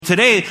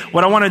today,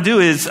 what I want to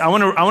do is I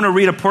want to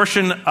read a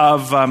portion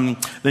of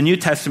the New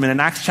Testament in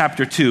Acts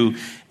chapter 2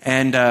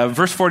 and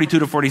verse 42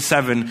 to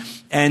 47.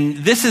 And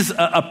this is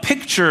a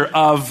picture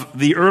of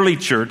the early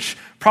church,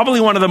 probably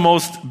one of the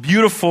most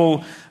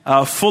beautiful,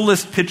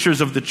 fullest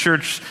pictures of the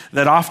church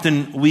that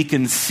often we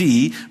can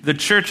see. The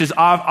church is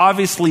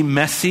obviously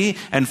messy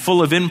and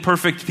full of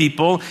imperfect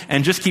people,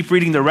 and just keep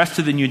reading the rest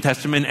of the New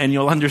Testament and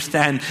you'll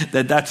understand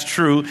that that's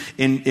true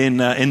in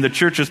the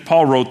churches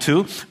Paul wrote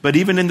to, but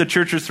even in the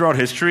churches throughout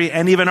history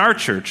and even our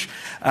church.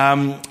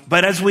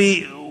 But as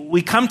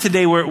we come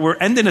today, we're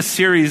ending a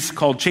series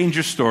called Change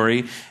Your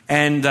Story,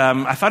 and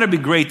I thought it'd be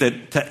great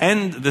that to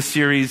end the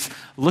series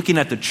looking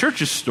at the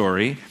church's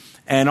story,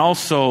 and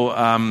also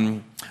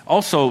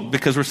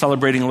because we're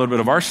celebrating a little bit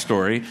of our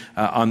story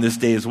on this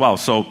day as well.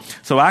 So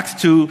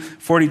Acts 2,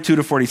 42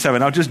 to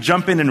 47. I'll just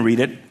jump in and read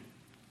it,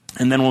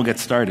 and then we'll get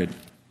started.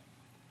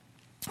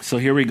 So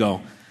here we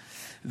go.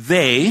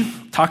 They,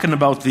 talking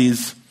about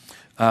these,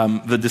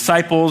 the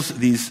disciples,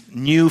 these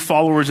new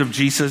followers of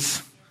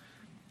Jesus,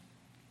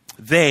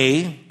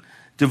 they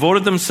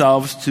devoted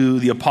themselves to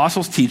the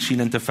apostles'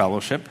 teaching and to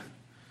fellowship,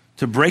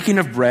 to breaking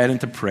of bread and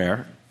to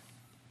prayer.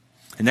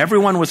 And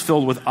everyone was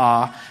filled with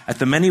awe at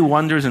the many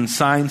wonders and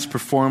signs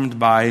performed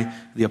by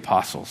the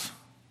apostles.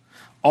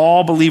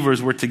 All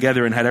believers were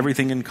together and had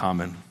everything in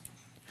common.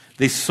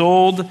 They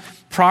sold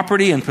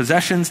property and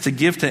possessions to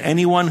give to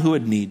anyone who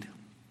had need.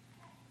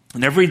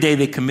 And every day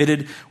they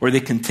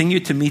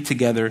continued to meet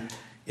together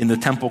in the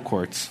temple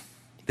courts.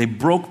 They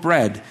broke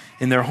bread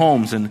in their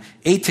homes and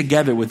ate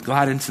together with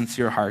glad and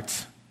sincere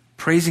hearts,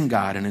 praising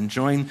God and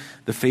enjoying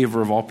the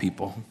favor of all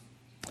people.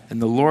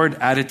 And the Lord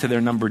added to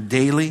their number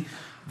daily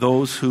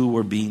those who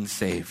were being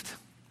saved.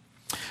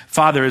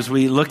 Father, as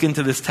we look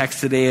into this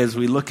text today, as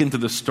we look into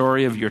the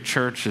story of your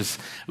church, as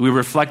we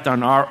reflect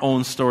on our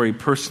own story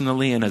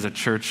personally and as a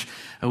church,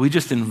 we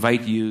just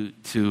invite you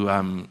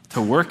to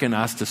work in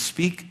us, to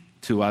speak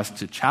to us,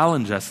 to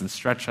challenge us and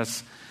stretch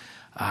us,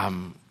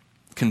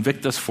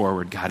 convict us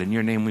forward, God. In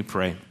your name we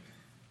pray.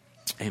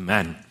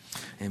 Amen.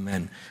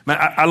 Amen.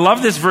 I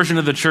love this version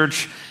of the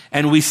church,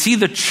 and we see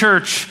the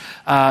church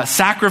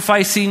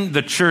sacrificing,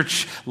 the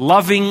church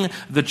loving,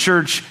 the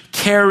church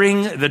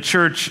caring, the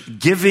church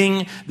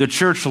giving, the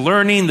church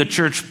learning, the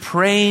church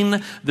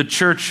praying, the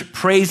church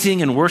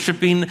praising and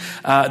worshiping,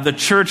 the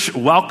church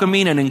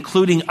welcoming and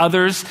including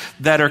others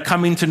that are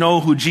coming to know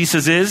who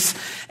Jesus is.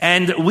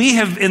 And we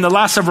have, in the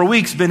last several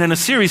weeks, been in a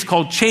series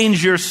called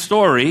Change Your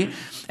Story.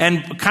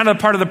 And kind of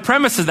part of the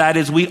premise of that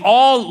is we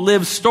all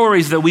live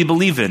stories that we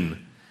believe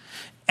in.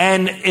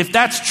 And if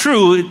that's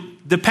true,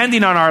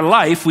 depending on our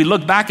life, we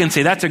look back and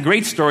say, that's a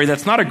great story,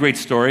 that's not a great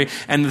story.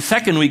 And the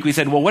second week we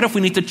said, well, what if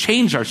we need to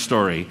change our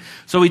story?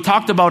 So we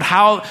talked about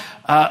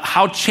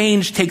how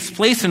change takes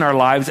place in our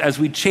lives as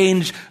we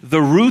change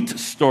the root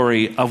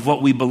story of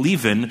what we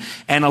believe in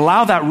and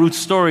allow that root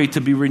story to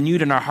be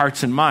renewed in our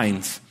hearts and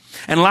minds.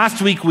 And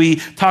last week we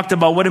talked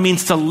about what it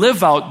means to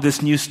live out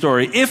this new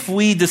story. If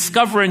we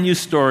discover a new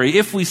story,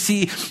 if we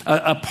see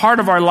a part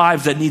of our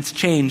lives that needs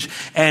change,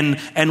 and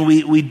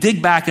we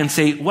dig back and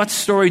say, what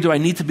story do I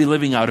need to be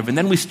living out of? And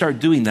then we start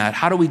doing that.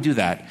 How do we do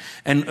that?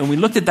 And we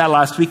looked at that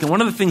last week, and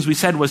one of the things we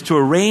said was to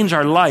arrange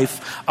our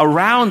life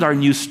around our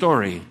new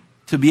story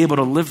to be able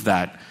to live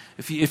that.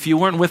 If you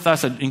weren't with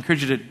us, I'd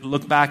encourage you to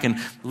look back and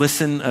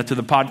listen to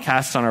the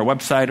podcasts on our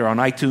website or on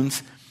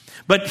iTunes.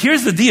 But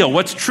here's the deal.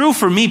 What's true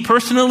for me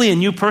personally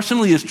and you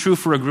personally is true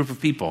for a group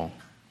of people.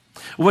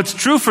 What's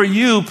true for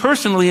you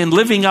personally in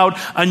living out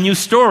a new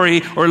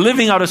story or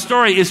living out a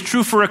story is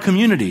true for a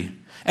community.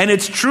 And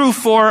it's true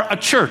for a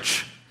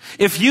church.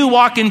 If you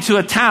walk into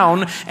a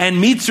town and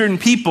meet certain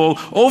people,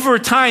 over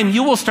time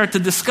you will start to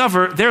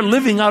discover they're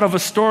living out of a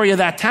story of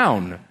that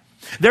town.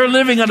 They're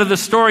living out of the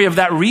story of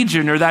that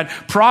region or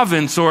that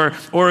province or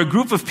a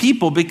group of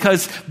people,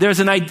 because there's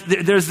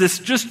this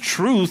just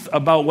truth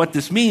about what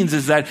this means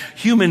is that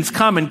humans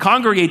come and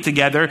congregate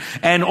together,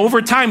 and over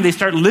time they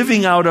start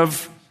living out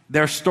of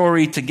their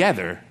story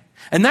together.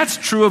 And that's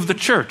true of the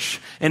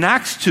church. In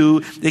Acts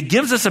 2, it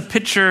gives us a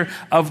picture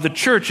of the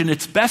church in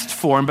its best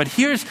form, but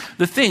here's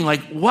the thing,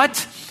 like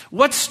what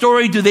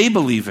story do they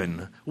believe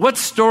in? What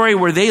story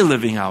were they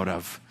living out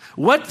of?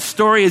 What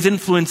story has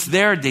influenced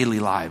their daily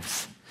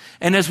lives?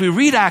 And as we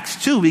read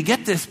Acts 2, we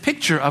get this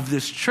picture of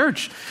this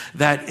church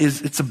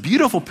it's a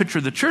beautiful picture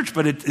of the church,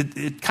 but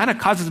it kind of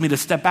causes me to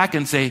step back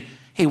and say,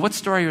 hey, what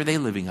story are they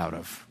living out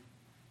of?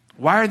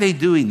 Why are they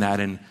doing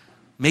that and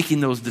making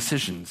those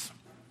decisions?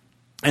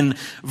 And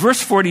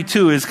verse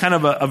 42 is kind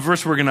of a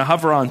verse we're going to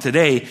hover on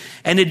today,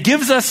 and it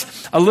gives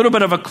us a little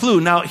bit of a clue.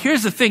 Now,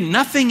 here's the thing.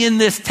 Nothing in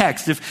this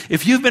text,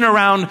 if you've been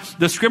around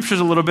the scriptures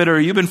a little bit or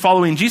you've been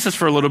following Jesus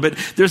for a little bit,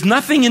 there's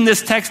nothing in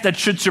this text that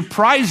should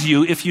surprise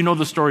you if you know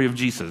the story of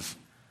Jesus.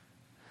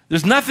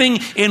 There's nothing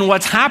in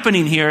what's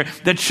happening here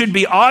that should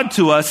be odd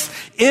to us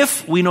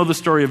if we know the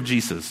story of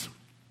Jesus.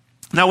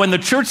 Now, when the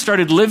church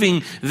started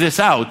living this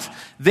out,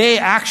 they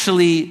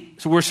actually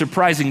were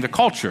surprising the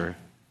culture.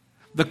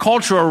 The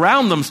culture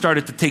around them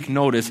started to take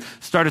notice,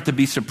 started to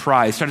be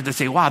surprised, started to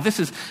say, wow, this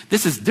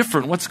is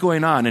different. What's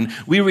going on? And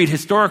we read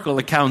historical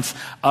accounts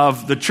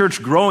of the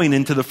church growing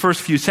into the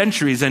first few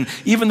centuries, and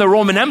even the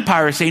Roman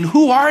Empire saying,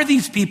 who are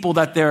these people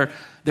that they're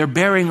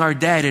burying our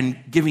dead and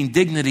giving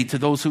dignity to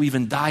those who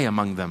even die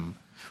among them?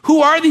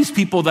 Who are these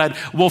people that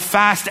will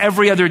fast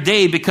every other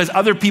day because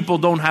other people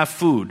don't have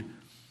food?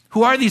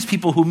 Who are these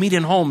people who meet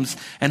in homes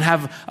and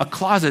have a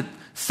closet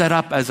set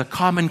up as a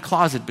common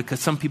closet because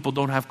some people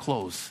don't have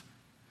clothes?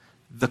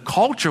 The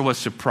culture was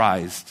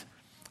surprised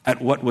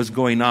at what was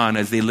going on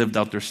as they lived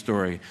out their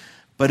story.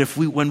 But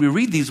when we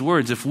read these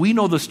words, if we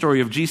know the story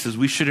of Jesus,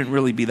 we shouldn't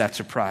really be that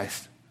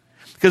surprised.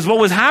 Because what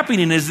was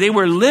happening is they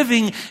were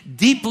living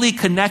deeply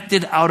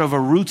connected out of a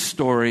root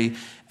story,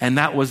 and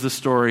that was the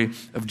story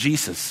of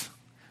Jesus.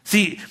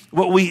 See,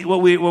 what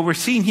we're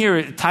seeing here,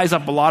 it ties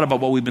up a lot about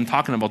what we've been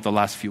talking about the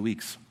last few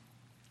weeks.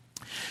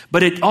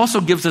 But it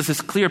also gives us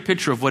this clear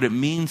picture of what it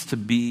means to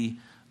be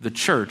the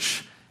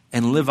church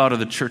and live out of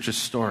the church's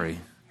story.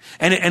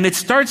 And it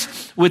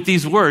starts with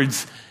these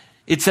words.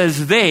 It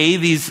says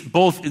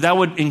that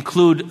would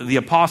include the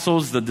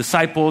apostles, the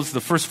disciples,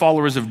 the first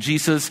followers of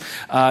Jesus.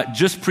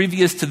 Just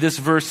previous to this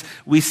verse,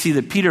 we see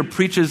that Peter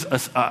preaches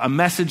a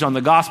message on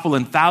the gospel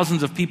and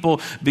thousands of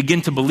people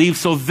begin to believe.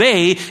 So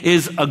they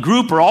is a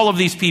group, or all of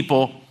these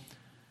people,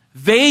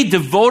 they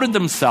devoted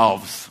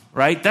themselves,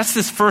 right? That's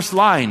this first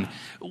line.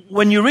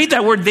 When you read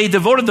that word, they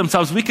devoted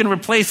themselves, we can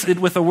replace it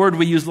with a word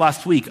we used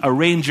last week,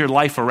 arrange your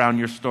life around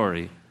your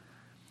story.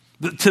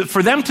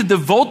 For them to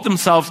devote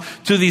themselves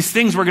to these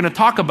things we're going to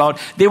talk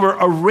about, they were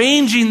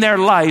arranging their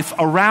life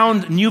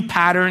around new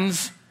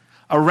patterns,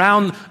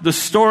 around the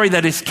story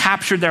that has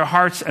captured their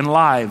hearts and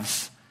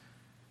lives.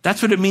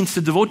 That's what it means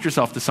to devote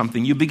yourself to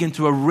something. You begin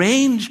to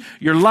arrange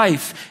your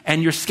life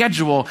and your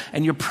schedule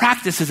and your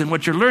practices and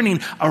what you're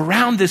learning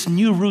around this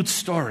new root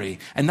story.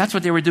 And that's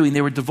what they were doing.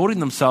 They were devoting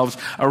themselves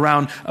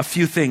around a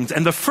few things.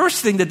 And the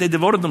first thing that they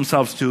devoted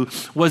themselves to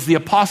was the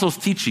apostles'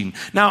 teaching.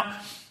 Now,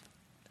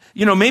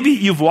 maybe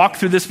you've walked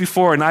through this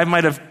before, and I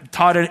might have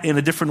taught it in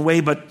a different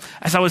way, but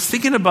as I was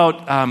thinking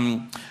about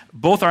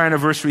both our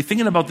anniversary,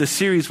 thinking about the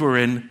series we're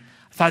in,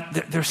 I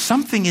thought there's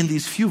something in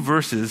these few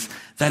verses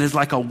that is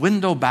like a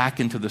window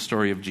back into the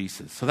story of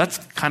Jesus. So that's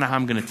kind of how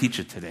I'm going to teach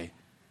it today.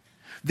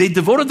 They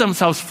devoted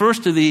themselves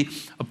first to the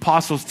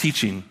apostles'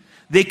 teaching.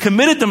 They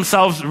committed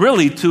themselves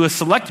really to a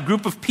select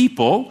group of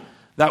people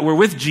that were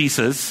with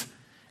Jesus,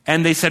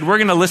 and they said, we're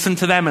going to listen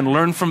to them and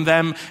learn from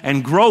them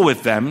and grow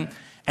with them.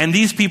 And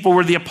these people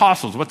were the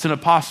apostles. What's an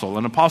apostle?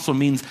 An apostle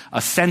means a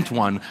sent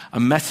one, a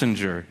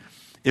messenger.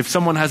 If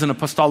someone has an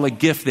apostolic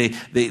gift, they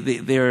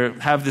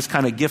have this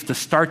kind of gift to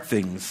start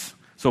things.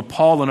 So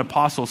Paul, an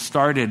apostle,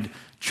 started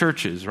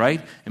churches,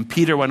 right? And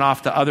Peter went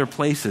off to other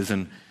places.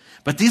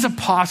 But these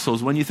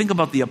apostles, when you think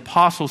about the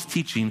apostles'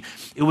 teaching,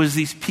 it was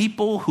these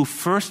people who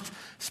first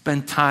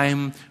spent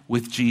time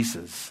with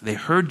Jesus. They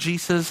heard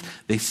Jesus,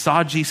 they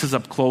saw Jesus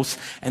up close,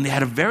 and they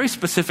had a very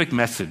specific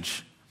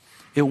message.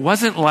 It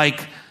wasn't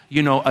like,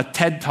 a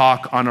TED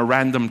Talk on a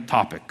random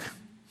topic.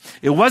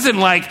 It wasn't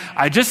like,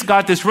 I just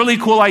got this really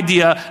cool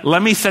idea,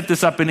 let me set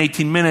this up in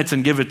 18 minutes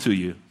and give it to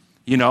you.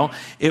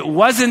 It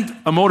wasn't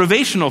a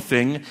motivational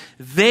thing.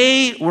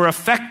 They were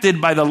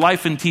affected by the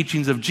life and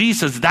teachings of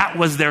Jesus. That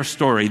was their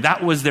story.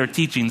 That was their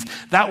teachings.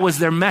 That was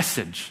their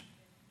message.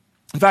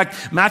 In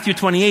fact, Matthew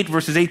 28,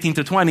 verses 18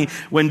 to 20,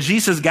 when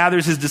Jesus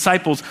gathers his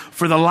disciples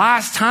for the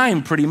last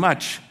time, pretty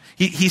much,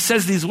 he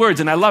says these words,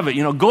 and I love it.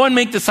 Go and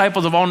make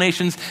disciples of all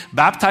nations,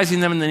 baptizing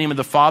them in the name of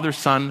the Father,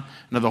 Son,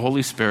 and of the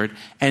Holy Spirit,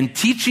 and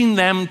teaching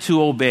them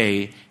to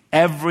obey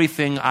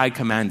everything I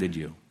commanded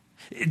you.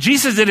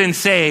 Jesus didn't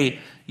say,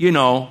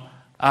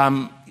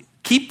 learn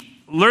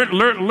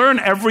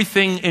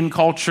everything in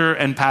culture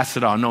and pass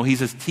it on. No, he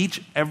says,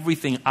 teach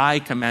everything I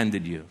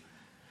commanded you.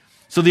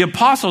 So the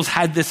apostles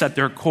had this at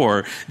their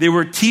core. They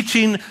were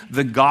teaching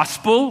the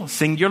gospel,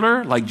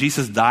 singular, like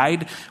Jesus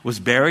died, was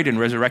buried, and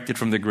resurrected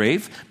from the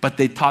grave. But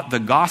they taught the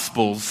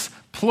gospels,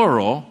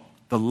 plural,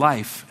 the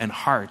life and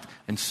heart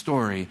and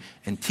story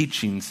and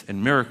teachings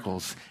and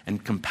miracles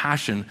and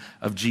compassion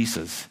of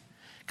Jesus.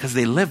 Because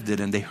they lived it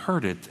and they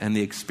heard it and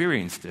they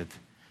experienced it.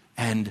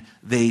 And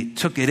they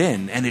took it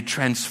in and it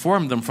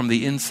transformed them from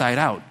the inside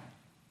out.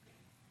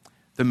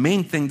 The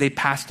main thing they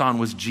passed on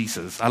was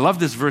Jesus. I love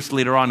this verse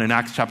later on in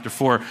Acts chapter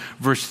 4,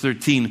 verse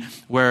 13,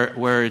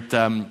 where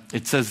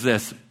it says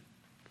this.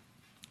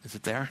 Is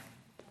it there?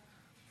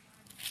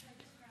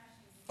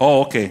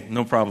 Oh, okay,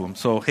 no problem.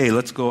 So, hey,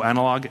 let's go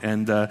analog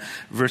and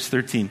verse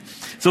 13.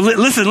 So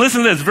listen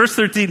to this, verse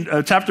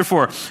 13, chapter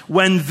 4.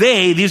 When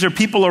these are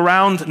people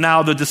around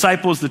now, the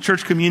disciples, the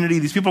church community,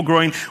 these people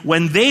growing,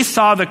 when they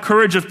saw the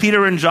courage of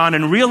Peter and John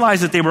and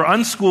realized that they were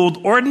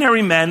unschooled,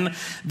 ordinary men,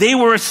 they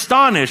were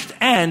astonished.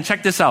 And,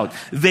 check this out,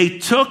 they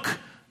took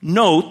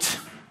note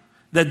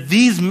that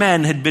these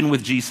men had been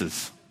with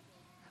Jesus.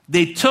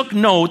 They took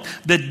note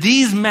that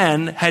these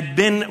men had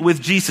been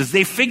with Jesus.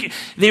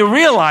 They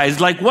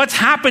realized, what's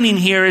happening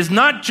here has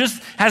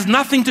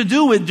nothing to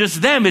do with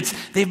just them.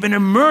 They've been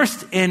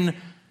immersed in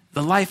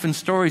the life and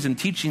stories and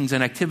teachings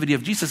and activity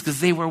of Jesus because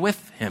they were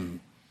with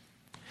him.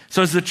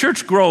 So as the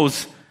church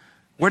grows,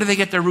 where do they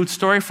get their root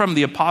story from?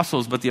 The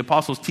apostles, but the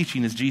apostles'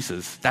 teaching is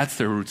Jesus. That's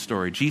their root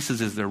story.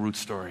 Jesus is their root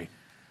story.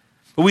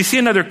 But we see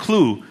another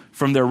clue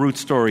from their root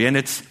story, and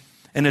it's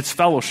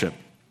fellowship.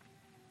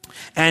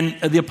 And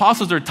the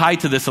apostles are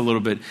tied to this a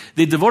little bit.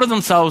 They devoted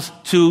themselves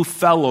to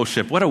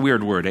fellowship. What a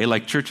weird word, eh?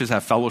 Like churches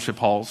have fellowship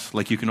halls,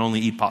 like you can only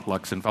eat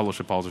potlucks in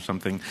fellowship halls or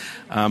something.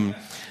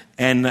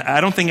 And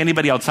I don't think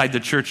anybody outside the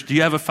church, do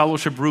you have a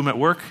fellowship room at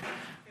work?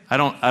 I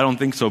don't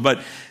think so.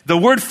 But the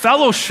word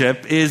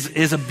fellowship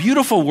is a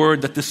beautiful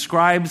word that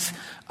describes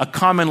a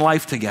common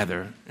life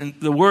together. And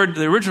the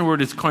original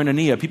word is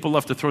koinonia. People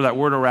love to throw that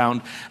word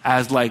around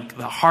as like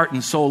the heart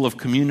and soul of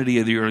community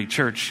of the early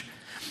church.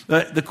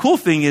 The cool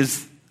thing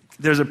is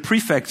there's a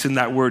prefix in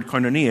that word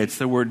koinonia. It's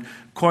the word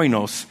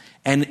koinos.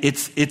 And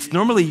it's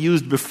normally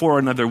used before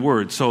another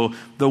word. So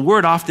the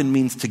word often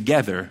means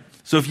together.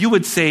 So if you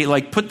would say,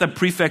 like, put the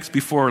prefix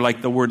before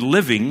like the word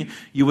living,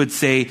 you would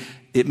say,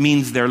 it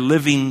means they're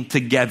living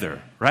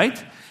together,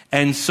 right?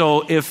 And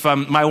so if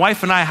my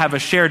wife and I have a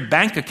shared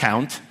bank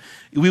account,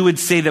 we would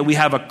say that we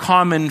have a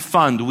common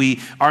fund.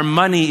 Our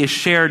money is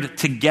shared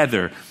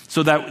together.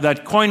 So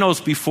that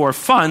koinos before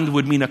fund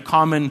would mean a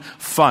common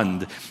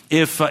fund.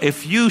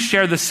 If you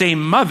share the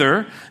same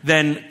mother,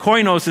 then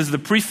koinos is the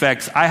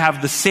prefix. I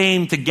have the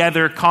same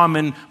together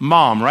common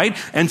mom, right?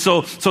 And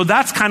so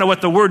that's kind of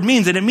what the word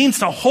means. And it means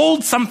to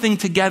hold something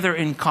together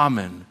in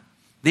common.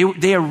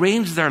 They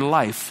arranged their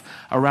life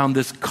around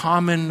this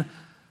common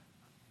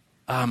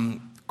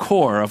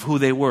core of who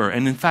they were.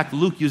 And in fact,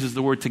 Luke uses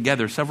the word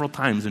together several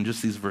times in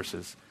just these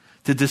verses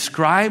to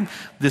describe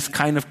this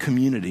kind of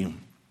community.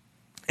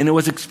 And it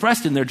was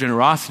expressed in their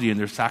generosity and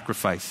their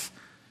sacrifice.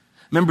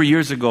 Remember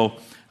years ago,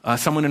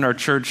 someone in our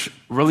church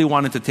really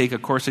wanted to take a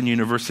course in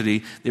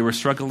university. They were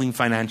struggling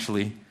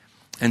financially.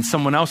 And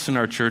someone else in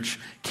our church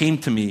came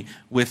to me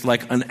with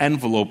like an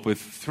envelope with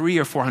 $300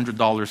 or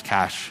 $400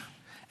 cash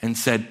and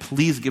said,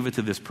 please give it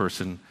to this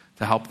person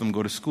to help them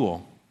go to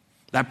school.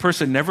 That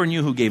person never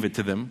knew who gave it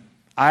to them.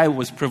 I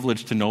was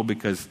privileged to know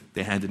because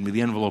they handed me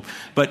the envelope.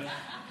 But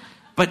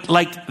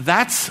like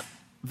that's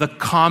the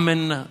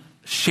common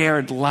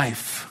shared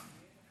life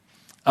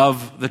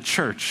of the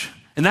church.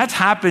 And that's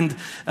happened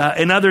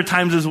in other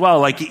times as well.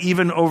 Like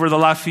even over the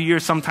last few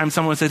years, sometimes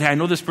someone said, hey, I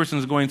know this person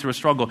is going through a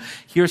struggle.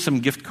 Here's some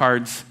gift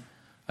cards,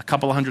 a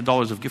couple of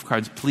 $100 of gift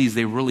cards. Please,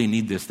 they really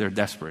need this. They're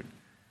desperate.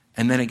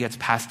 And then it gets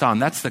passed on.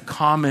 That's the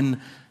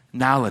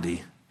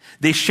commonality.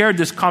 They shared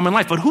this common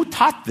life. But who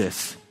taught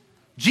this?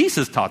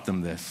 Jesus taught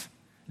them this.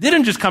 It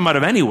didn't just come out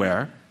of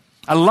anywhere.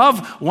 I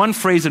love one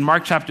phrase in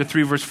Mark chapter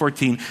 3, verse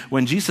 14,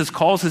 when Jesus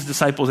calls his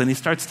disciples and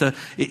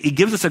he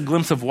gives us a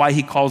glimpse of why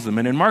he calls them.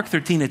 And in Mark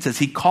 13, it says,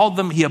 he called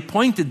them, he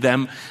appointed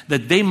them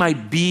that they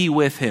might be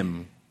with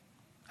him.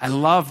 I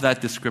love that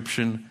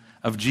description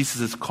of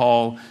Jesus'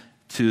 call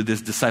to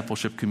this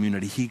discipleship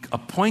community. He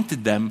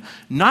appointed them,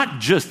 not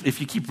just,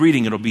 if you keep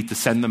reading, it'll be to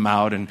send them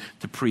out and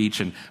to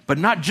preach, but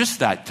not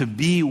just that, to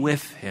be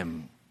with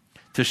him,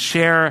 to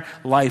share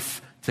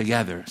life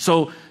together.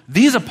 So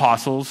these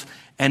apostles,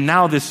 and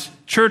now this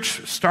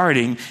church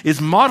starting,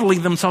 is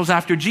modeling themselves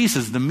after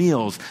Jesus. The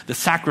meals, the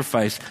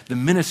sacrifice, the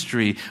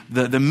ministry,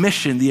 the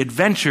mission, the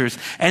adventures.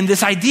 And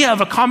this idea of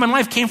a common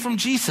life came from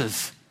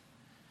Jesus.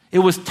 It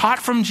was taught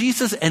from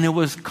Jesus and it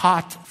was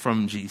caught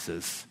from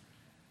Jesus.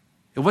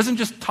 It wasn't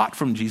just taught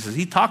from Jesus.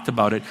 He talked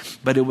about it,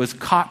 but it was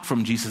caught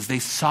from Jesus. They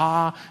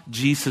saw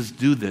Jesus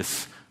do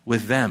this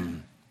with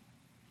them.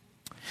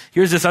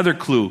 Here's this other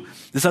clue,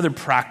 this other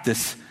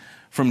practice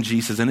from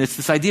Jesus, and it's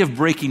this idea of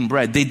breaking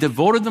bread. They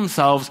devoted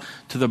themselves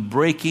to the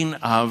breaking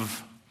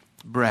of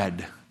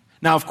bread.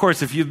 Now, of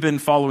course, if you've been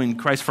following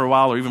Christ for a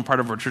while or even part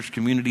of our church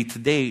community,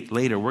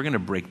 later, we're going to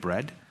break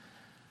bread,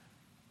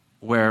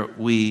 where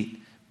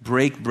we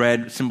break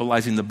bread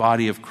symbolizing the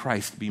body of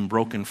Christ being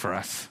broken for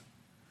us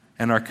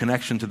and our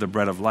connection to the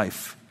bread of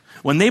life.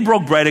 When they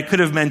broke bread, it could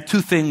have meant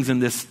two things in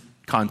this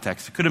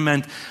context. It could have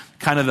meant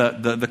kind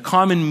of the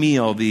common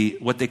meal,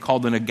 what they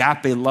called an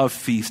agape love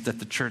feast that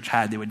the church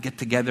had. They would get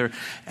together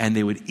and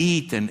they would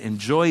eat and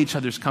enjoy each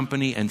other's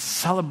company and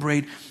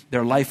celebrate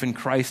their life in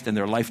Christ and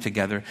their life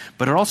together.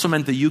 But it also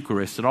meant the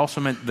Eucharist. It also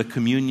meant the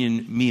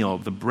communion meal,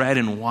 the bread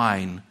and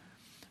wine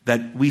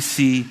that we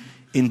see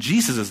in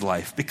Jesus'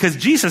 life. Because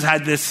Jesus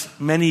had this,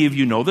 many of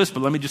you know this,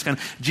 but let me just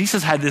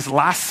Jesus had this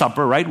Last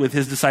Supper, right, with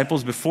his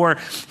disciples before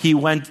he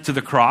went to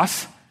the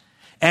cross.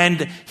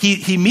 And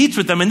he meets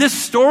with them. And this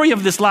story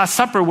of this Last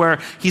Supper where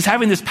he's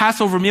having this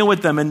Passover meal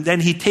with them and then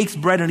he takes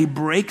bread and he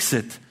breaks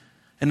it.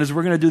 And as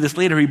we're going to do this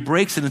later, he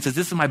breaks it and says,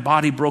 this is my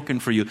body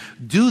broken for you.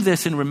 Do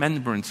this in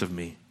remembrance of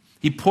me.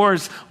 He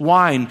pours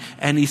wine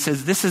and he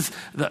says, this is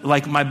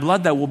like my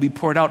blood that will be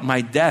poured out, my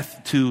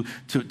death to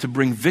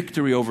bring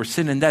victory over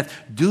sin and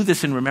death. Do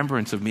this in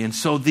remembrance of me. And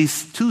so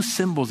these two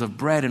symbols of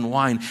bread and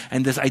wine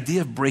and this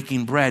idea of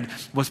breaking bread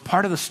was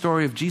part of the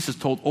story of Jesus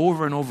told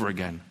over and over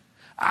again.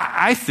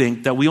 I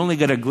think that we only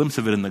get a glimpse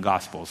of it in the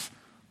Gospels.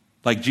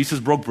 Like Jesus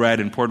broke bread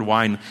and poured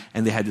wine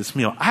and they had this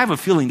meal. I have a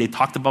feeling they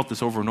talked about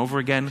this over and over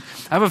again.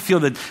 I have a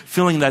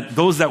feeling that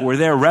those that were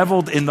there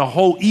reveled in the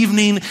whole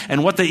evening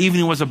and what the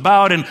evening was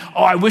about. And,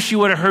 I wish you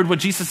would have heard what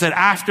Jesus said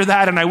after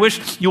that. And I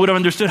wish you would have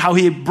understood how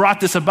he brought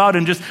this about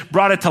and just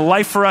brought it to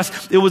life for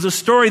us. It was a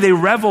story they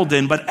reveled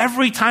in. But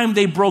every time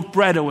they broke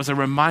bread, it was a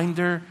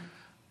reminder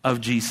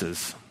of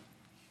Jesus.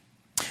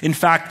 In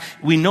fact,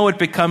 we know it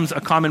becomes a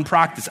common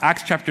practice.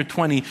 Acts chapter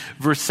 20,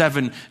 verse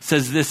 7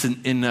 says this,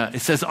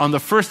 it says, on the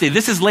first day,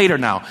 this is later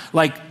now,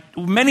 like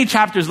many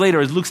chapters later,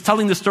 as Luke's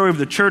telling the story of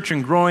the church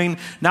and growing,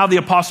 now the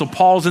Apostle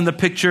Paul's in the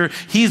picture.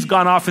 He's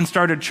gone off and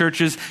started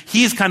churches.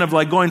 He's kind of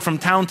like going from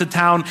town to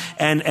town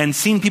and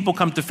seeing people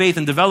come to faith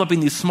and developing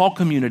these small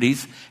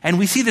communities. And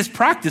we see this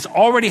practice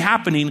already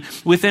happening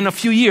within a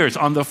few years.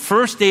 On the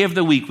first day of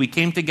the week, we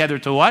came together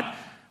to what?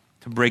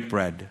 To break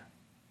bread.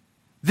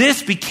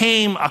 This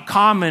became a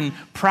common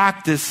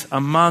practice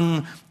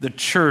among the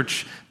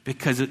church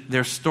because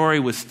their story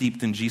was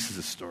steeped in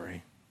Jesus'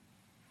 story.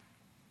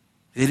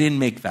 They didn't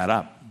make that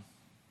up.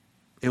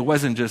 It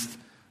wasn't just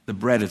the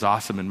bread is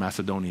awesome in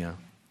Macedonia.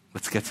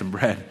 Let's get some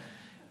bread.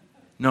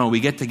 No,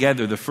 we get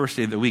together the first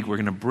day of the week. We're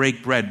going to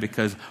break bread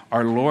because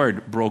our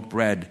Lord broke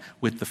bread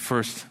with the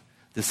first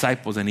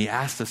disciples and he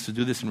asked us to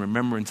do this in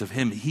remembrance of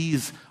him.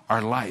 He's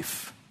our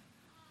life.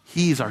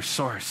 He's our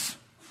source.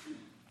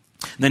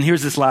 And then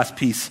here's this last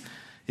piece.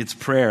 It's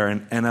prayer.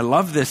 And I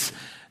love this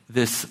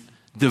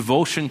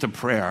devotion to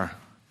prayer.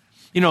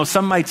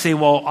 Some might say,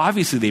 well,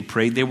 obviously they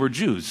prayed. They were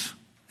Jews.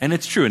 And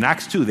it's true. In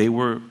Acts 2, they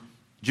were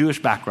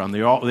Jewish background.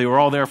 They were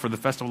all there for the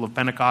festival of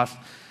Pentecost.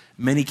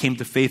 Many came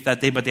to faith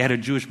that day, but they had a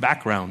Jewish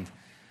background.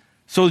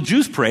 So the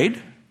Jews prayed.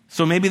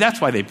 So maybe that's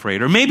why they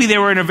prayed. Or maybe they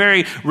were in a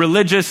very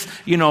religious,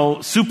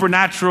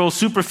 supernatural,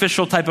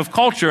 superficial type of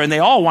culture, and they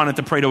all wanted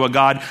to pray to a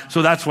God,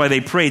 so that's why they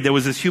prayed. There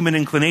was this human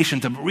inclination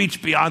to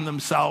reach beyond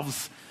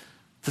themselves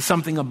to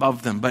something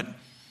above them. But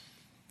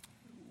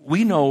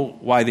we know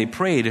why they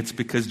prayed. It's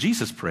because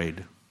Jesus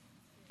prayed.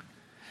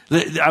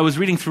 I was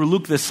reading through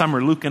Luke this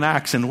summer, Luke and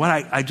Acts, and what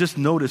I just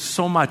noticed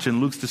so much in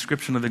Luke's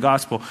description of the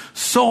gospel,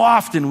 so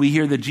often we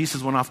hear that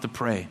Jesus went off to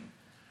pray.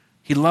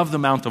 He loved the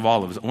Mount of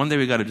Olives. One day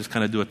we got to just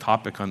kind of do a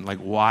topic on like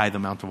why the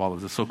Mount of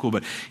Olives is so cool.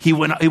 But he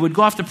would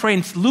go off to pray.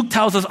 And Luke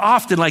tells us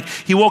often, like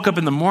he woke up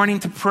in the morning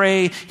to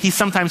pray. He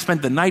sometimes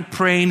spent the night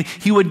praying.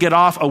 He would get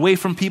off away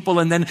from people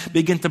and then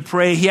begin to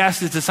pray. He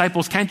asked his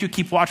disciples, can't you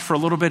keep watch for a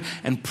little bit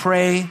and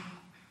pray?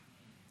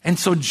 And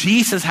so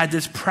Jesus had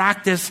this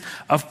practice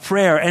of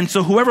prayer. And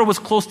so whoever was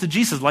close to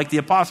Jesus, like the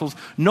apostles,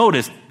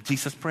 noticed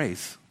Jesus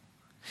prays.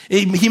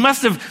 He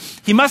must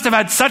have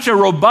had such a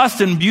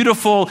robust and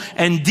beautiful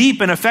and deep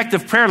and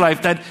effective prayer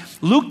life that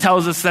Luke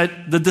tells us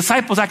that the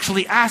disciples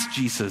actually asked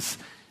Jesus.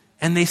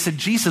 And they said,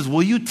 Jesus,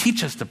 will you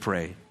teach us to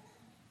pray?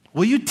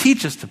 Will you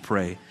teach us to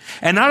pray?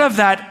 And out of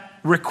that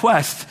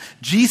request,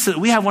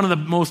 we have one of the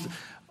most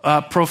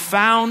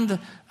profound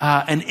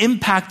and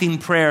impacting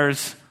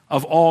prayers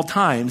of all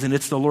times, and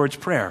it's the Lord's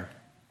Prayer.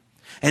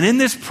 And in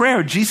this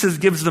prayer, Jesus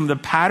gives them the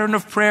pattern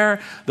of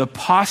prayer, the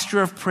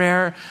posture of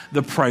prayer,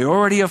 the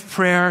priority of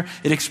prayer.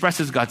 It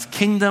expresses God's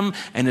kingdom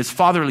and his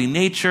fatherly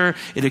nature.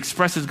 It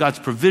expresses God's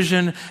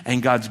provision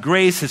and God's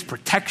grace, his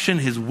protection,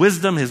 his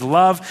wisdom, his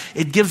love.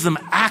 It gives them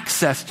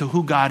access to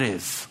who God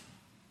is.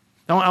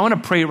 Now, I want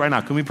to pray right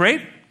now. Can we pray?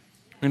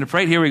 We're going to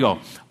pray. Here we go.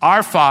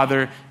 Our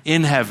Father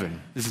in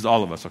heaven. This is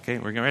all of us, okay?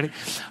 We're getting ready?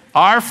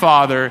 Our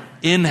Father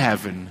in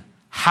heaven,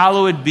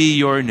 hallowed be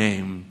your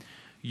name.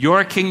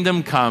 Your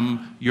kingdom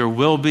come, your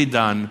will be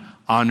done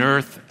on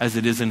earth as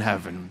it is in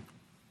heaven.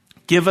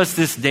 Give us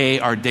this day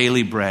our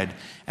daily bread,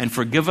 and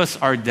forgive us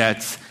our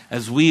debts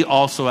as we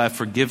also have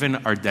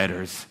forgiven our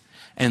debtors.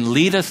 And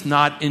lead us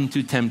not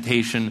into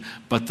temptation,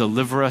 but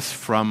deliver us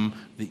from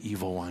the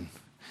evil one.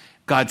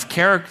 God's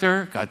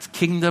character, God's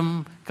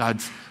kingdom,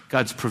 God's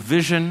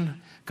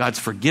provision, God's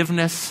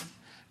forgiveness,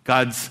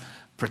 God's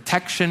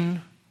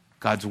protection,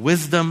 God's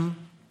wisdom.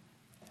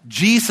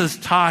 Jesus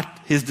taught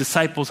his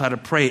disciples how to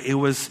pray. It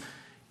was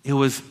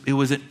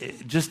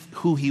just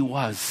who he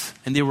was,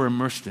 and they were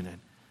immersed in it.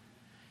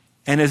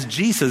 And as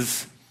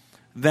Jesus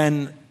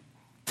then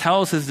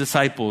tells his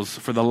disciples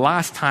for the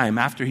last time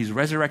after he's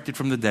resurrected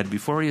from the dead,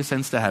 before he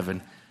ascends to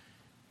heaven,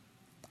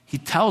 he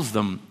tells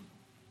them,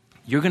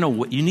 you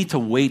need to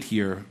wait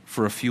here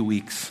for a few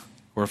weeks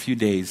or a few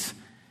days,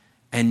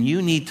 and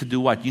you need to do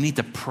what? You need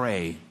to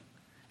pray.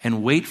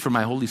 And wait for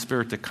my Holy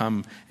Spirit to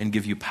come and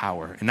give you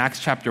power. In Acts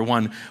chapter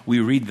 1, we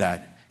read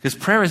that. Because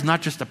prayer is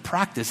not just a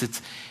practice,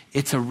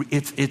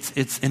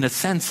 it's in a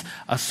sense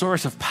a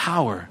source of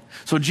power.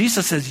 So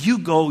Jesus says, you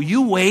go,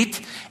 you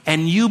wait,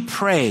 and you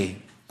pray.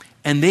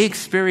 And they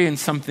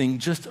experienced something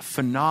just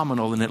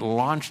phenomenal, and it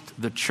launched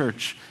the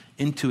church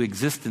into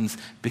existence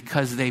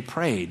because they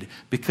prayed,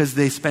 because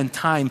they spent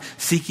time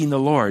seeking the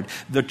Lord.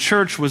 The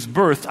church was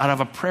birthed out of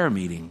a prayer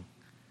meeting.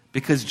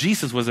 Because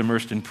Jesus was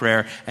immersed in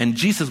prayer, and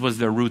Jesus was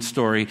their root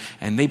story,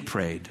 and they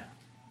prayed.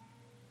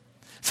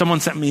 Someone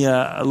sent me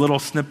a little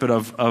snippet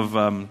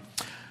of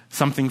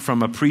something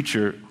from a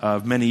preacher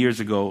many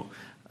years ago,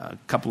 a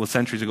couple of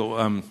centuries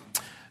ago.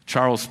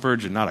 Charles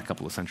Spurgeon, not a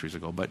couple of centuries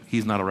ago, but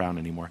he's not around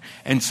anymore.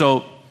 And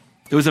so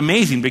it was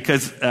amazing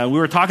because we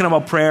were talking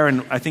about prayer,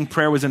 and I think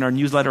prayer was in our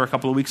newsletter a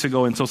couple of weeks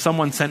ago, and so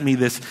someone sent me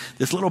this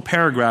little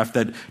paragraph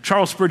that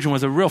Charles Spurgeon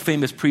was a real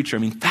famous preacher. I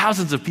mean,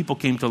 thousands of people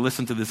came to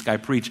listen to this guy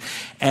preach,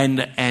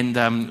 and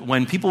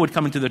when people would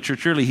come into the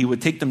church early, he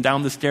would take them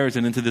down the stairs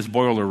and into this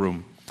boiler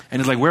room. And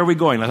it's like, where are we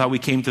going? I thought we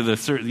came to the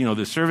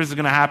service is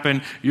going to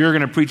happen. You're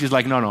going to preach. He's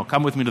like, no,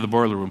 come with me to the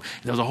boiler room.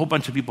 And there was a whole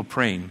bunch of people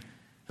praying. And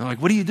I'm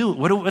like, what do you do?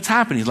 What's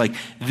happening? He's like,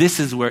 this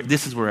is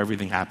where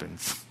everything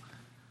happens.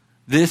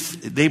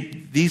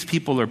 These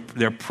people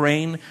they're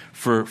praying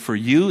for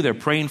you. They're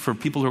praying for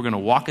people who are going to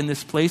walk in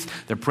this place.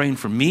 They're praying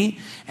for me.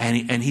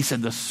 And he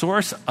said the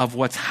source of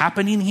what's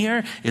happening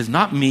here is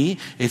not me.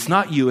 It's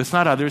not you. It's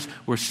not others.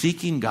 We're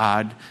seeking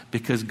God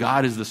because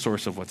God is the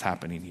source of what's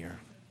happening here.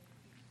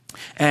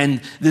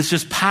 And there's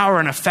just power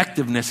and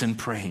effectiveness in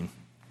praying.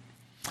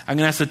 I'm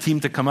going to ask the team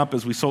to come up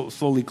as we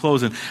slowly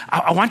close. And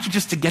I want you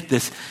just to get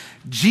this.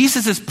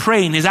 Jesus is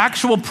praying, his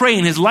actual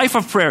praying, his life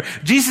of prayer.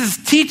 Jesus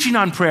is teaching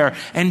on prayer.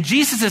 And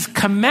Jesus'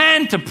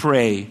 command to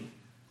pray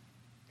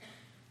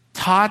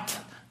taught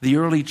the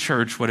early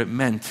church what it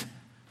meant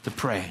to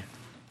pray.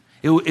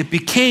 It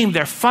became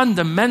their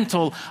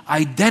fundamental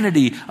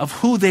identity of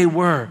who they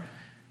were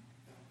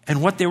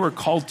and what they were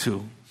called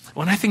to.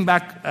 When I think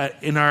back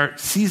in our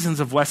seasons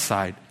of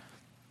Westside,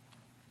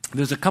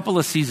 there's a couple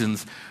of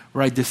seasons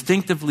where I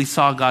distinctively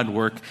saw God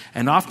work,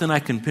 and often I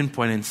can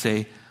pinpoint and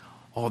say,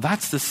 oh,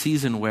 that's the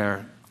season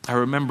where I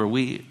remember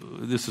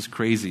this is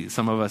crazy.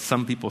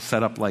 Some people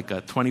set up like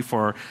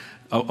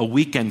a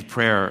weekend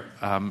prayer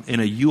in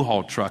a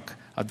U-Haul truck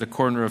at the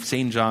corner of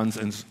St. John's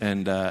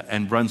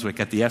and Brunswick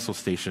at the Esso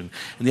station.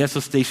 And the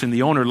Esso station,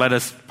 the owner let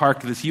us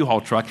park this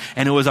U-Haul truck,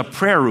 and it was a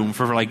prayer room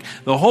for like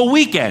the whole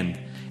weekend.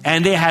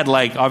 And they had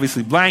like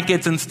obviously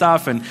blankets and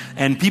stuff,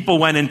 and people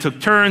went and took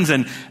turns,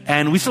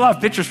 and we still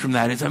have pictures from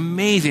that. It's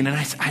amazing. And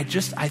I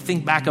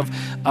think back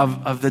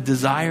of the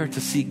desire to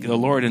seek the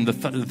Lord and the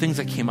things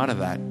that came out of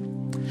that.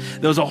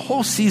 There was a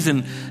whole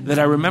season that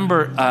I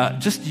remember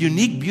just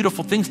unique,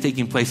 beautiful things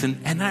taking place.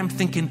 And I'm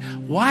thinking,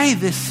 why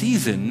this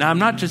season? Now, I'm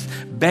not just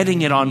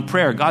betting it on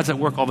prayer. God's at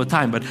work all the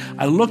time. But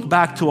I look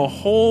back to a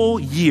whole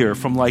year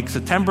from like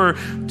September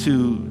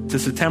to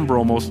September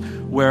almost,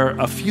 where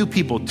a few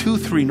people,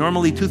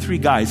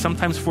 2-3 guys,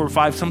 sometimes 4 or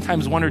 5,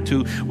 sometimes 1 or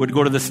 2, would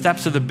go to the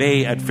steps of the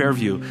bay at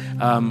Fairview,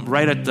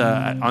 right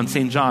on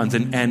St. John's.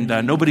 And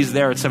nobody's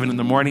there at 7 in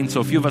the morning.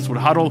 So a few of us would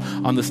huddle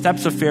on the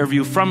steps of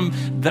Fairview. From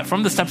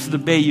the steps of the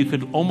bay, you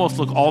could almost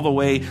look all the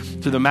way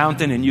to the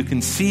mountain, and you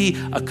can see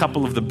a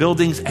couple of the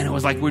buildings, and it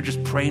was like we're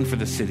just praying for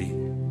the city.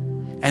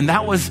 And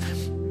that was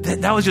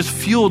just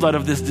fueled out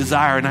of this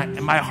desire.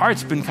 And my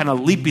heart's been kind of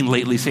leaping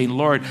lately, saying,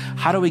 Lord,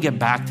 how do we get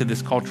back to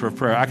this culture of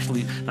prayer?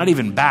 Actually, not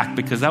even back,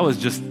 because that was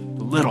just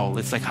little.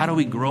 It's like, how do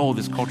we grow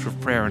this culture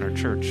of prayer in our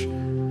church?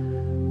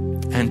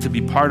 And to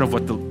be part of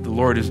what the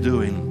Lord is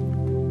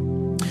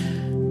doing.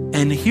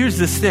 And here's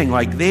this thing,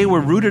 like they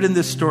were rooted in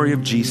this story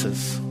of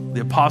Jesus,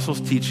 the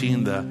apostles'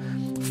 teaching, the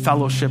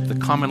fellowship, the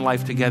common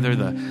life together,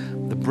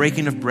 the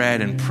breaking of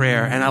bread and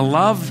prayer.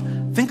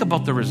 And think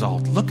about the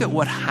result. Look at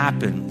what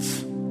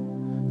happens.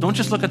 Don't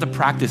just look at the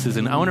practices.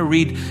 And I want to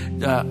read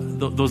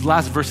those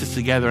last verses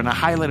together, and I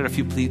highlighted a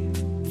few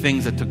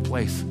things that took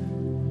place.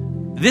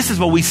 This is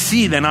what we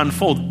see then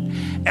unfold.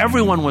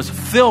 Everyone was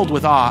filled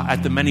with awe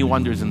at the many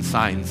wonders and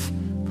signs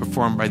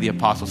performed by the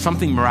apostles.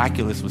 Something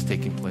miraculous was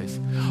taking place.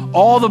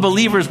 All the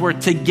believers were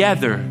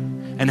together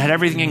and had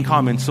everything in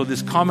common. So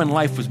this common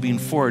life was being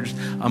forged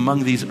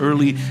among these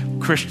early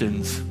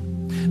Christians.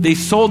 They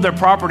sold their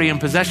property and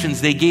possessions.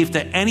 They gave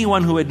to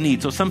anyone who had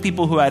need. So some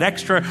people who had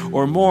extra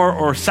or more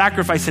or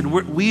sacrifice said,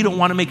 we don't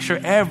want to make sure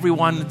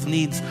everyone's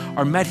needs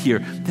are met here.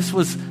 This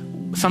was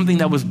something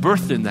that was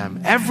birthed in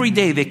them. Every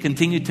day they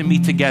continued to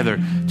meet together.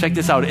 Check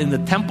this out. In the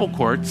temple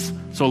courts,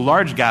 so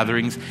large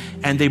gatherings,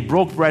 and they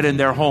broke bread in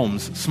their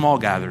homes, small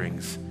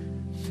gatherings.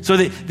 So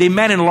they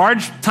met in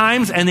large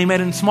times and they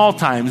met in small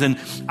times. And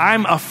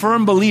I'm a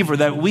firm believer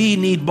that we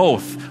need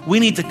both. We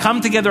need to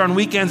come together on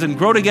weekends and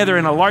grow together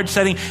in a large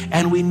setting.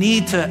 And we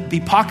need to be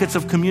pockets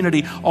of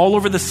community all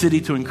over the city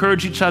to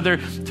encourage each other,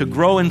 to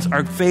grow in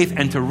our faith,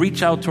 and to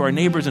reach out to our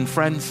neighbors and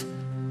friends.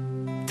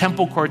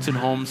 Temple courts and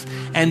homes.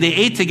 And they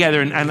ate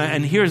together.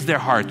 And here's their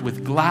heart,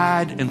 with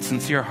glad and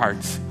sincere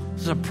hearts.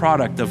 This is a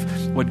product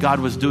of what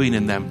God was doing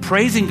in them,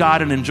 praising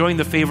God and enjoying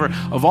the favor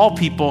of all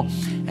people.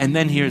 And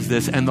then here's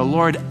this, and the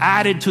Lord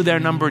added to their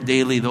number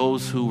daily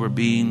those who were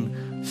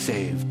being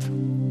saved.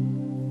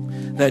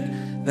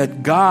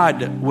 That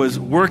God was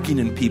working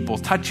in people,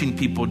 touching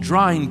people,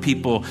 drawing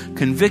people,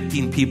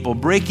 convicting people,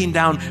 breaking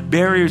down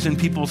barriers in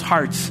people's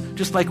hearts,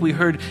 just like we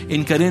heard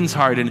in Karin's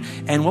heart.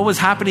 And what was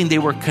happening, they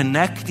were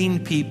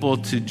connecting people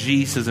to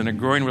Jesus in a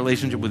growing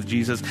relationship with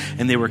Jesus,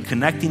 and they were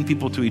connecting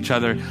people to each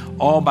other,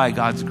 all by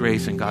God's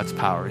grace and God's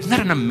power. Isn't that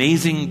an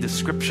amazing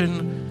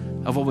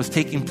description of what was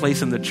taking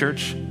place in the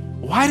church?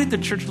 Why did the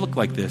church look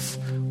like this?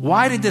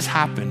 Why did this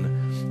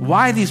happen?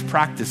 Why these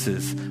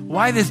practices?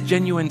 Why this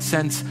genuine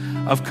sense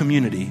of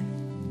community?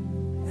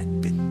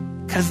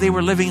 Because they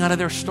were living out of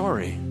their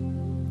story.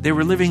 They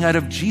were living out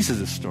of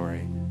Jesus'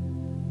 story.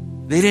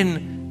 They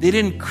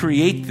didn't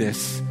create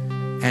this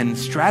and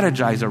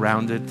strategize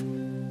around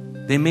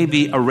it. They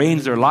maybe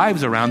arranged their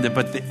lives around it,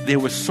 but they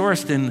were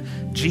sourced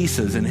in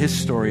Jesus and his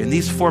story. And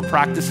these 4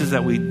 practices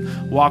that we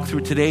walk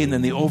through today, and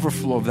then the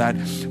overflow of that,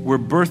 were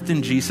birthed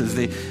in Jesus.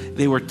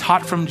 They were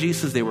taught from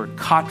Jesus. They were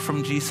caught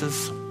from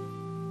Jesus.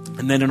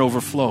 And then it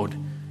overflowed.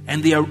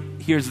 And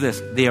here's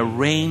this. They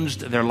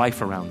arranged their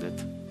life around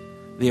it.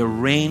 They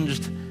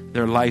arranged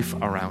their life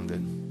around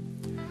it.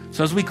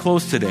 So as we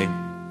close today,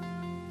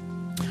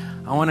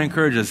 I want to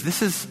encourage us.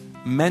 This is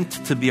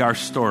meant to be our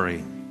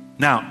story.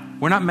 Now,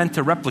 we're not meant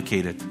to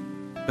replicate it,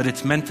 but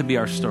it's meant to be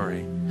our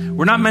story.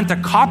 We're not meant to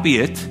copy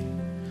it.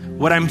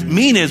 What I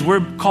mean is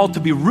we're called to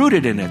be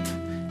rooted in it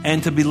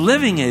and to be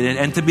living in it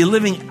and to be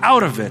living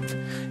out of it.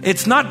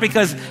 It's not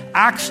because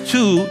Acts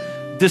 2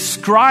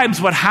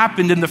 describes what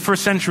happened in the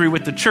first century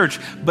with the church,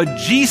 but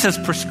Jesus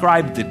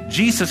prescribed it.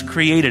 Jesus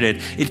created it.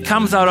 It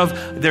comes out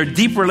of their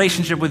deep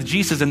relationship with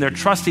Jesus and their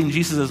trusting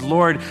Jesus as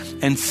Lord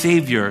and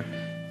Savior.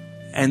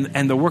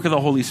 And the work of the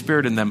Holy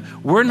Spirit in them.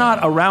 We're not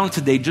around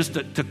today just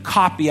to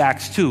copy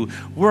Acts 2.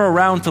 We're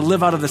around to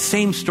live out of the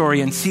same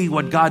story and see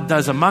what God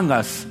does among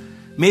us.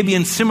 Maybe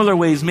in similar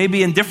ways,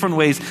 maybe in different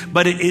ways,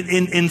 but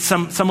in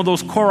some of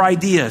those core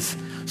ideas.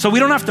 So we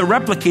don't have to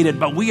replicate it,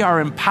 but we are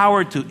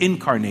empowered to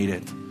incarnate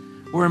it.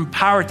 We're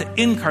empowered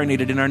to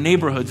incarnate it in our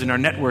neighborhoods, in our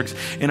networks,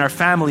 in our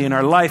family, in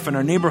our life, in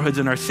our neighborhoods,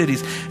 in our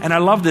cities. And I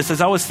love this.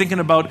 As I was thinking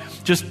about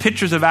just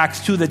pictures of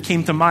Acts 2 that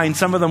came to mind,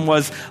 some of them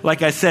was,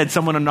 like I said,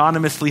 someone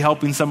anonymously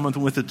helping someone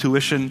with the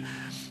tuition.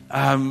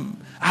 I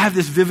have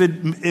this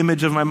vivid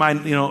image of my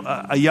mind,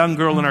 a young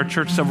girl in our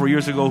church several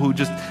years ago who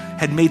just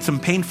had made some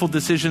painful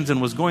decisions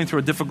and was going through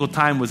a difficult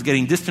time, was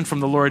getting distant from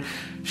the Lord.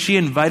 She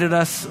invited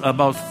us,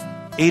 about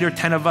 8 or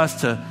 10 of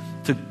us, to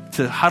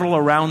huddle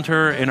around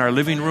her in our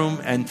living room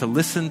and to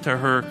listen to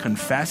her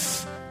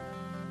confess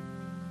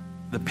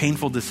the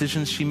painful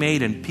decisions she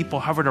made. And people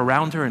hovered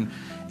around her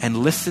and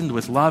listened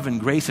with love and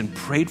grace and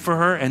prayed for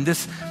her. And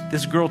this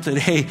girl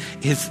today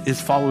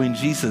is following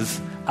Jesus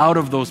out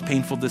of those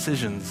painful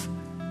decisions.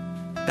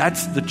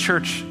 That's the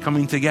church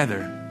coming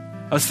together.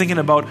 I was thinking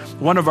about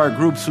one of our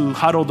groups who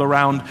huddled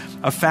around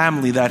a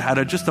family that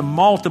had just a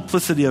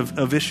multiplicity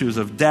of issues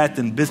of debt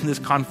and business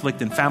conflict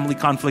and family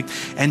conflict,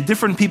 and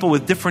different people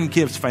with different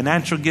gifts,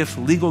 financial gifts,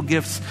 legal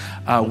gifts,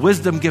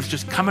 wisdom gifts,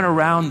 just coming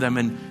around them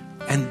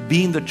and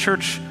being the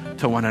church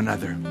to one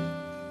another.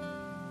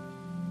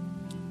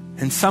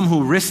 And some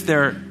who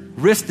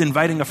risked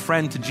inviting a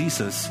friend to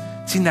Jesus,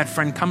 seeing that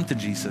friend come to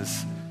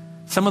Jesus.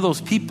 Some of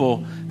those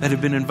people that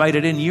have been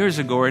invited in years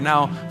ago are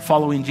now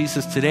following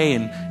Jesus today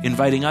and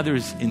inviting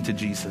others into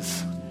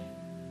Jesus.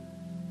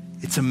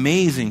 It's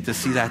amazing to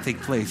see that take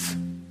place.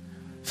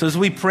 So as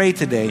we pray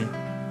today,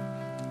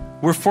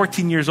 we're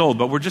 14 years old,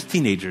 but we're just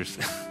teenagers.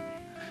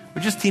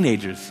 We're just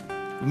teenagers.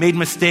 We made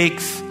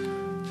mistakes,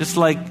 just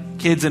like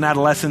kids and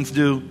adolescents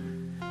do.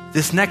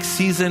 This next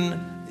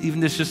season, even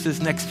this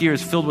next year,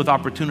 is filled with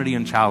opportunity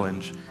and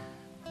challenge.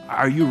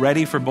 Are you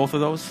ready for both of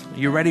those? Are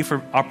you ready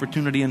for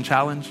opportunity and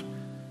challenge?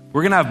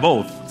 We're going to have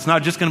both. It's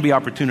not just going to be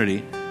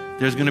opportunity.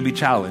 There's going to be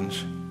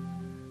challenge.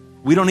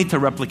 We don't need to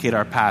replicate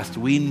our past.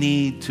 We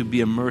need to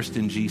be immersed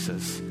in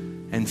Jesus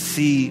and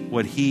see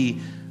what he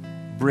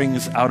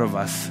brings out of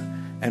us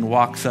and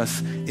walks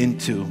us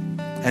into.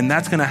 And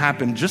that's going to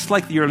happen just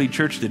like the early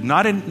church did.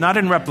 Not in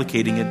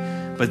replicating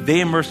it, but they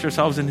immersed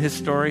themselves in his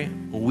story.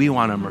 We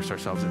want to immerse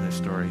ourselves in his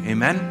story.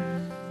 Amen?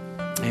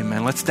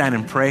 Amen. Let's stand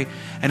and pray.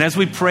 And as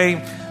we pray,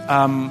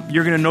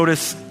 you're going to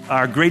notice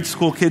our grade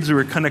school kids who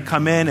are going to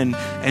come in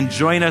and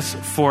join us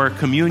for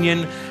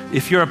communion.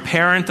 If you're a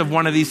parent of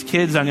one of these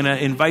kids, I'm going to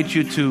invite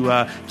you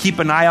to keep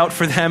an eye out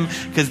for them,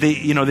 because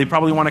they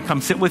probably want to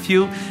come sit with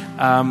you,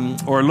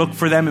 or look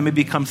for them and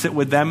maybe come sit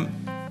with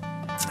them.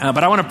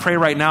 But I want to pray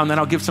right now, and then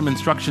I'll give some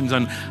instructions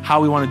on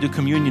how we want to do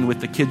communion with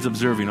the kids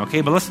observing,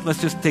 okay? But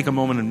let's just take a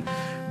moment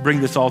and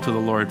bring this all to the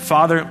Lord.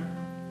 Father,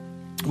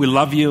 we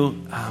love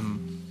you.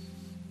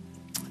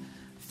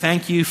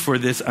 Thank you for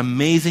this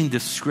amazing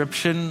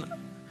description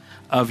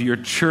of your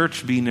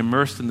church being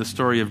immersed in the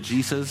story of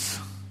Jesus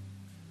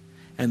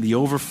and the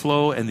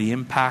overflow and the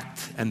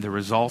impact and the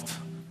result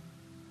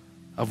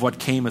of what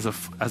came as a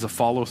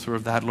follow-through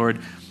of that, Lord.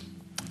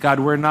 God,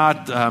 we're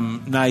not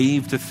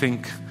naive to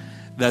think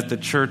that the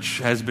church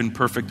has been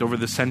perfect over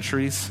the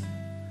centuries.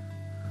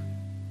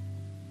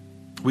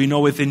 We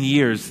know within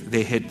years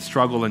they hit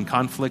struggle and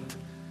conflict.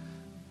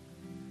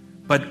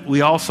 But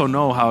we also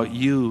know how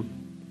you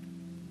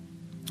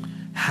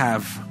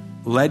have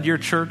led your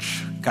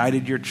church,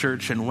 guided your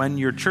church, and when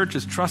your church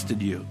has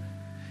trusted you,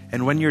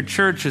 and when your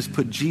church has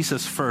put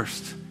Jesus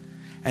first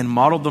and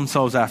modeled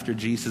themselves after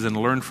Jesus and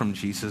learned from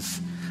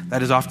Jesus, that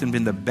has often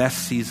been the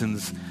best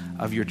seasons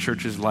of your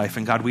church's life.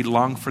 And God, we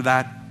long for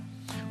that.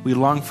 We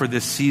long for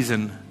this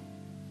season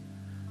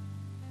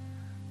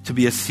to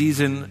be a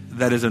season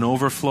that is an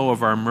overflow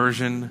of our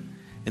immersion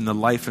in the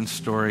life and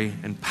story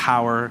and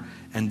power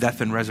and death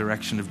and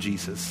resurrection of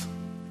Jesus.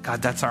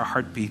 God, that's our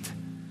heartbeat.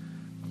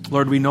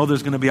 Lord, we know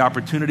there's going to be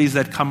opportunities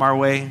that come our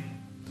way.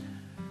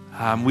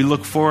 We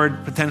look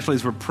forward potentially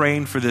as we're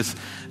praying for this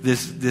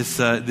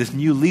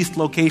new leased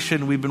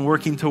location we've been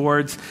working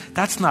towards.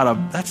 That's not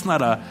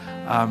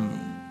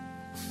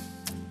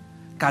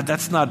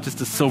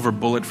just a silver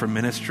bullet for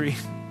ministry.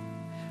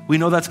 We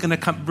know that's going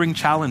to bring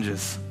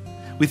challenges.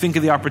 We think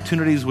of the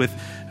opportunities with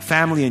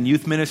family and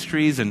youth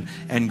ministries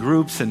and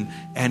groups and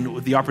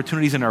the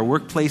opportunities in our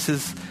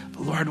workplaces.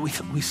 But Lord,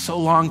 we so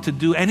long to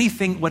do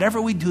anything, whatever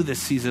we do this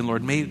season,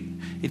 Lord, may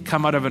it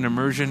come out of an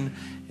immersion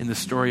in the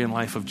story and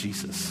life of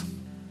Jesus.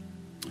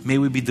 May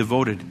we be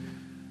devoted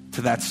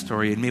to that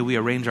story, and may we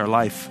arrange our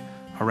life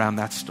around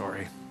that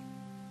story.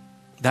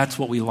 That's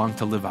what we long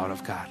to live out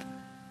of, God.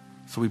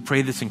 So we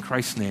pray this in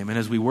Christ's name. And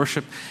as we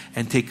worship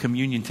and take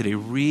communion today,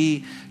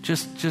 renew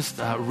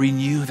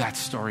that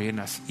story in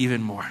us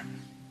even more.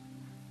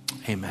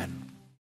 Amen.